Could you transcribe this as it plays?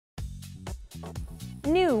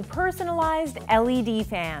New personalized LED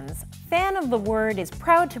fans. Fan of the Word is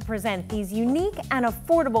proud to present these unique and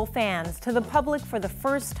affordable fans to the public for the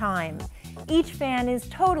first time. Each fan is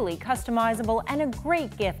totally customizable and a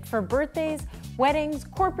great gift for birthdays, weddings,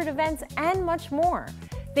 corporate events, and much more.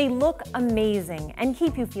 They look amazing and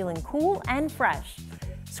keep you feeling cool and fresh.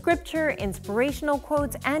 Scripture, inspirational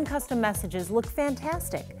quotes, and custom messages look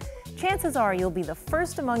fantastic. Chances are you'll be the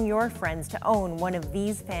first among your friends to own one of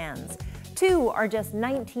these fans. 2 are just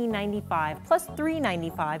 $19.95 plus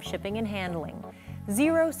 $3.95 shipping and handling.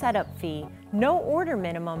 0 setup fee, no order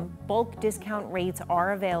minimum, bulk discount rates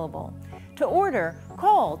are available. To order,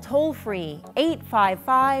 call toll-free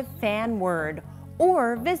 855-FAN-WORD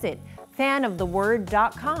or visit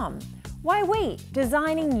fanoftheword.com. Why wait?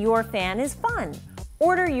 Designing your fan is fun.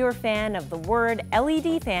 Order your Fan of the Word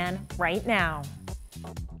LED fan right now.